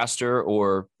be faster,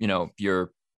 or,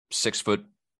 you're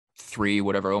 6'3",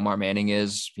 whatever Omar Manning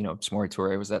is, Samori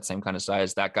Toure was that same kind of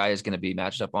size. That guy is going to be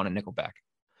matched up on a nickelback,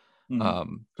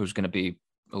 who's going to be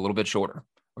a little bit shorter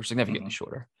or significantly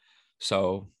shorter.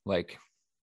 So like,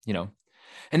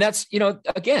 and that's,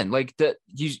 again, like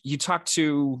you talk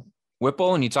to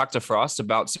Whipple and you talk to Frost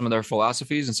about some of their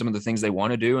philosophies and some of the things they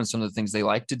want to do and some of the things they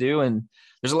like to do. And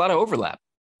there's a lot of overlap,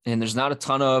 and there's not a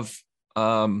ton of,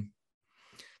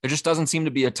 there just doesn't seem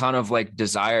to be a ton of like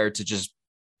desire to just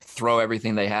throw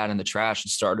everything they had in the trash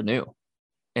and start anew.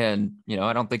 And,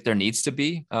 I don't think there needs to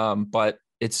be, but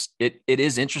it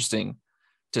is interesting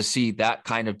to see that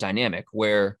kind of dynamic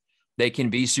where they can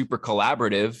be super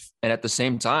collaborative. And at the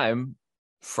same time,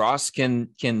 Frost can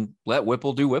let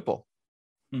Whipple do Whipple.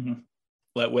 Mm-hmm.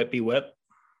 Let Whip be Whip.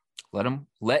 Let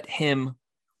him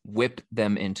whip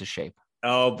them into shape.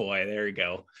 Oh boy, there we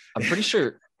go. I'm pretty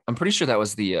sure that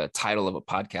was the title of a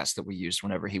podcast that we used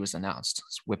whenever he was announced.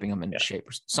 It's whipping them into shape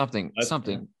or something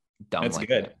dumb. That's like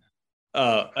good.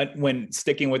 That. When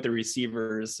sticking with the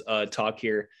receivers talk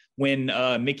here, when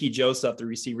Mickey Joseph, the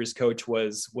receivers coach,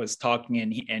 was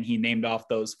talking and he named off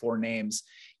those 4 names,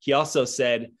 he also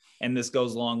said, and this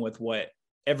goes along with what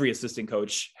every assistant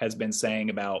coach has been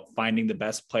saying about finding the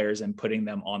best players and putting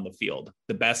them on the field,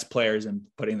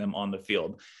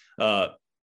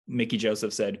 Mickey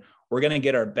Joseph said, we're going to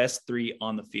get our best 3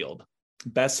 on the field.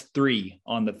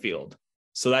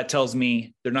 So that tells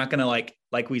me they're not going to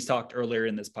like we talked earlier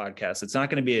in this podcast, it's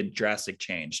not going to be a drastic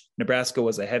change. Nebraska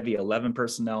was a heavy 11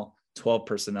 personnel, 12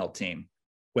 personnel team,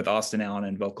 with Austin Allen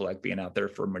and Vokalek being out there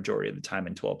for a majority of the time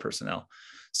in 12 personnel.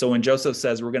 So when Joseph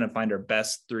says we're going to find our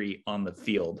best 3 on the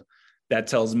field, that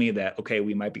tells me that, okay,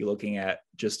 we might be looking at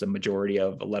just a majority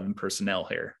of 11 personnel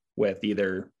here with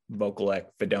either Vokalek,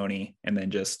 Fedoni, and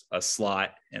then just a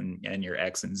slot and your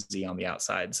X and Z on the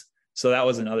outsides. So that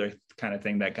was another kind of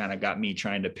thing that kind of got me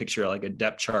trying to picture like a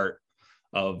depth chart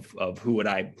of who would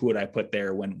I put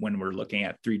there when we're looking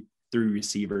at three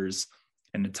receivers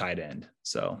and the tight end.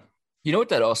 So, you know what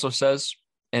that also says?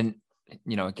 And,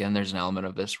 again, there's an element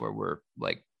of this where we're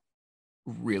like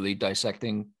really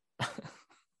dissecting a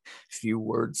few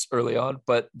words early on,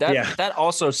 but that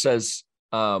also says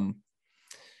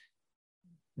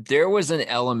there was an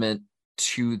element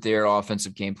to their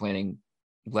offensive game planning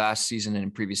last season and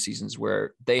in previous seasons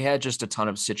where they had just a ton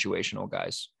of situational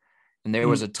guys, and there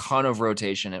was a ton of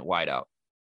rotation at wideout.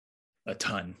 A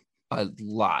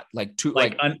lot,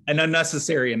 an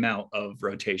unnecessary amount of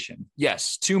rotation.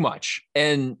 Yes, too much.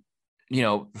 And,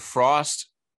 Frost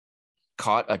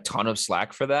caught a ton of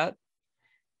slack for that.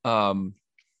 And,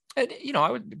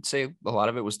 I would say a lot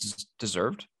of it was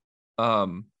deserved.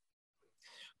 But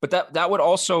that would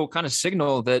also kind of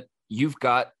signal that you've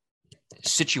got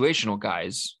situational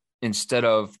guys instead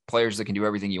of players that can do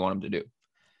everything you want them to do.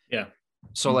 Yeah.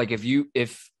 So like if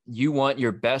you want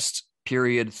your best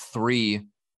period 3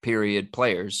 period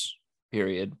players,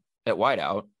 period at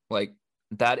wideout. Like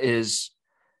that is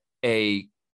maybe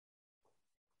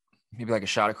like a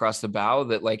shot across the bow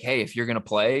that like, hey, if you're going to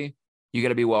play, you got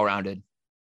to be well-rounded.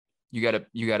 You got to,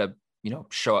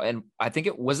 show. And I think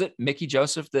was it Mickey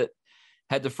Joseph that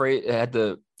had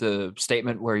the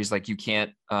statement where he's like, you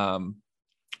can't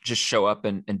just show up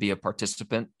and be a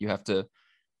participant. You have to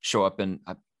show up and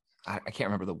I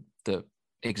can't remember the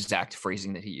exact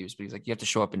phrasing that he used, but he's like, you have to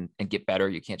show up and get better.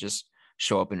 You can't just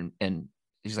show up and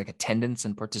he's like attendance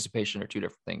and participation are two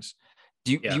different things.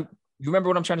 Do you remember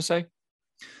what I'm trying to say?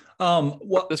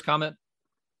 What this comment?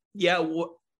 Yeah.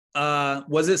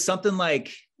 Was it something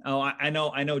like, I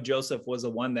know Joseph was the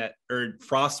one or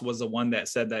Frost was the one that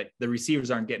said that the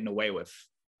receivers aren't getting away with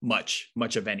much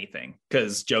of anything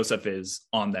because Joseph is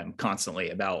on them constantly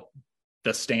about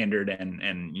the standard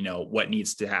and what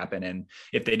needs to happen. And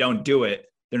if they don't do it,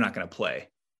 they're not going to play.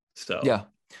 So yeah,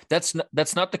 that's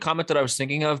not the comment that I was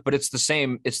thinking of, but it's the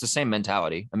same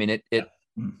mentality. I mean,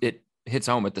 it hits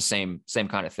home at the same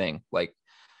kind of thing. Like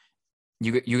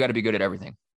you got to be good at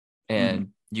everything and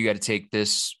you got to take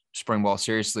this spring ball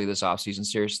seriously, this off season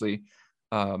seriously.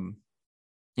 I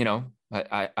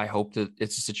hope that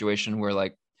it's a situation where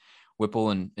like Whipple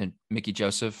and Mickey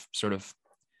Joseph sort of,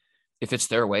 if it's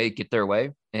their way, get their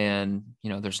way. And,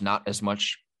 there's not as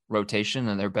much rotation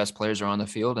and their best players are on the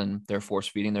field and they're force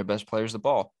feeding their best players the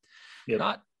ball. Yep.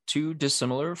 Not too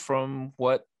dissimilar from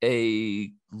what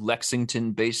a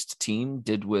Lexington based team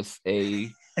did with a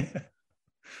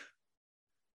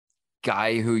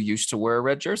guy who used to wear a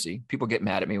red jersey. People get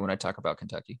mad at me when I talk about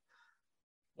Kentucky.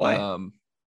 Why?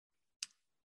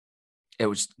 It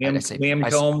was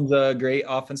Liam Combs, a great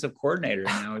offensive coordinator.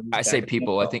 Now I say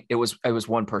people. I think it was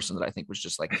one person that I think was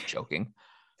just like joking.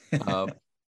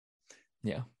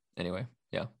 Yeah. Anyway.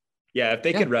 Yeah. Yeah. If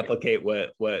they could replicate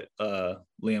what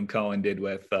Liam Cohen did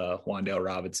with Wan'Dale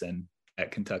Robinson at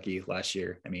Kentucky last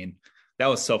year, I mean, that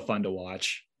was so fun to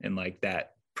watch, and like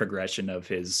that progression of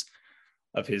his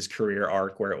career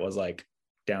arc where it was like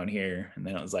down here and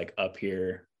then it was like up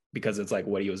here. Because it's like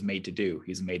what he was made to do.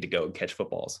 He's made to go and catch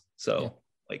footballs. So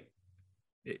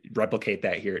replicate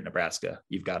that here at Nebraska.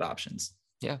 You've got options.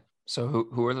 Yeah. So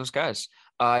who are those guys?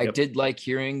 I did like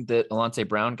hearing that Alante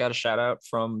Brown got a shout out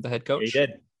from the head coach. He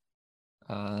did.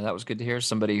 That was good to hear.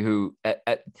 Somebody who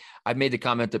I made the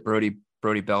comment that Brody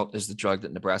Belt is the drug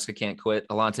that Nebraska can't quit.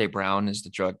 Alante Brown is the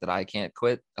drug that I can't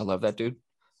quit. I love that dude.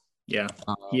 Yeah.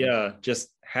 He just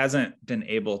hasn't been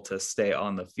able to stay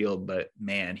on the field, but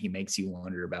man, he makes you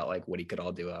wonder about like what he could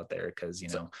all do out there. Cause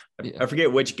I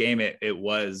forget which game it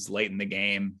was late in the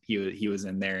game. He was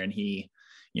in there and he,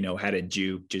 had a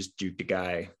juked a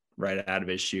guy right out of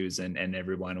his shoes and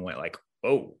everyone went like,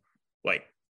 oh, like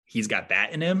he's got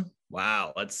that in him.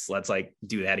 Wow. Let's like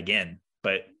do that again.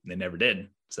 But they never did.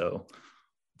 So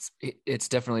it's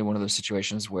definitely one of those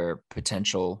situations where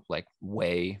potential like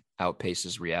way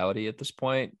outpaces reality at this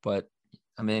point, but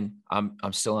I mean, I'm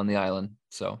still on the island,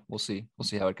 so we'll see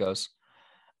how it goes.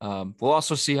 We'll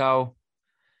also see how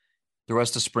the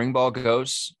rest of spring ball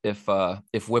goes. If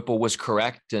Whipple was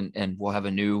correct and we'll have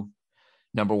a new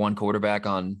number one quarterback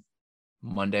on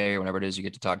Monday or whenever it is you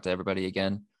get to talk to everybody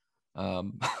again.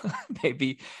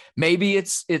 Maybe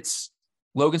it's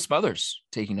Logan Smothers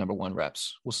taking number one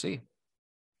reps. We'll see.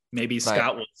 Maybe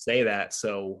Scott will say that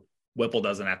so Whipple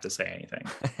doesn't have to say anything.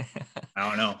 I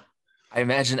don't know. I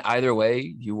imagine either way,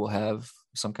 you will have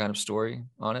some kind of story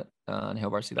on it on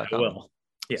hailvarsity.com. I will.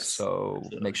 Yes. So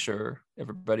absolutely. Make sure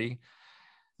everybody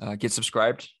get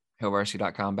subscribed,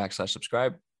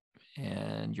 hailvarsity.com/subscribe,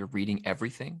 and you're reading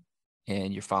everything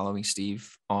and you're following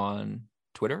Steve on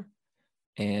Twitter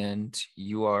and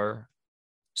you are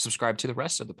subscribed to the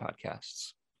rest of the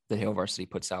podcasts that Hail Varsity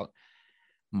puts out.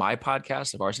 My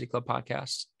podcast, the Varsity Club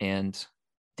podcast, and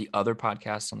the other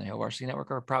podcasts on the Hail Varsity Network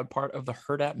are a proud part of the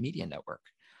Herd App Media Network.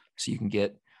 So you can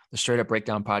get the Straight Up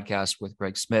Breakdown podcast with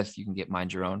Greg Smith. You can get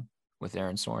Mind Your Own with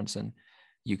Aaron Sorensen.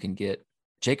 You can get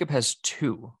Jacob has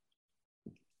two.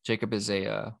 Jacob is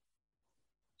a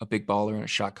big baller and a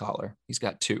shot caller. He's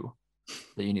got two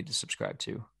that you need to subscribe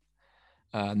to.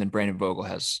 And then Brandon Vogel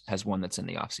has one that's in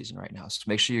the off season right now. So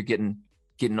make sure you're getting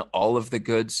all of the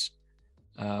goods.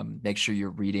 Make sure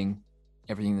you're reading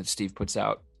everything that Steve puts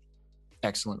out.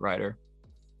 Excellent writer,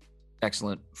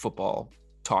 excellent football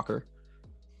talker.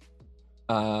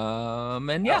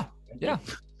 And yeah,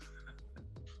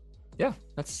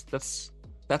 that's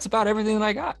about everything that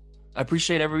I got. I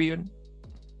appreciate everyone.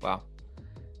 Wow.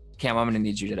 Cam, I'm going to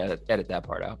need you to edit that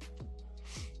part out.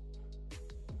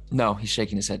 No, he's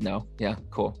shaking his head. No. Yeah,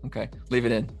 cool. Okay. Leave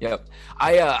it in. Yep.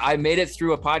 I made it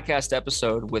through a podcast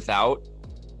episode without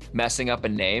messing up a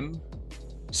name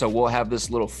So we'll have this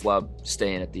little flub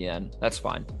stay in at the end. That's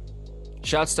fine.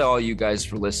 Shouts to all you guys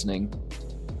for listening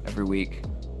every week.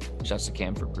 Shouts to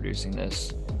Cam for producing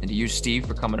this. And to you, Steve,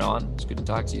 for coming on. It's good to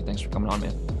talk to you. Thanks for coming on,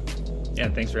 man. Yeah,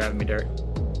 thanks for having me, Derek.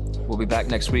 We'll be back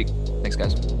next week. Thanks,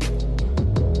 guys.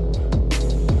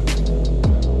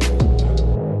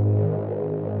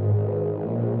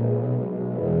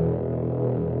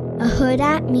 A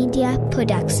Huda Media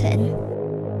Production.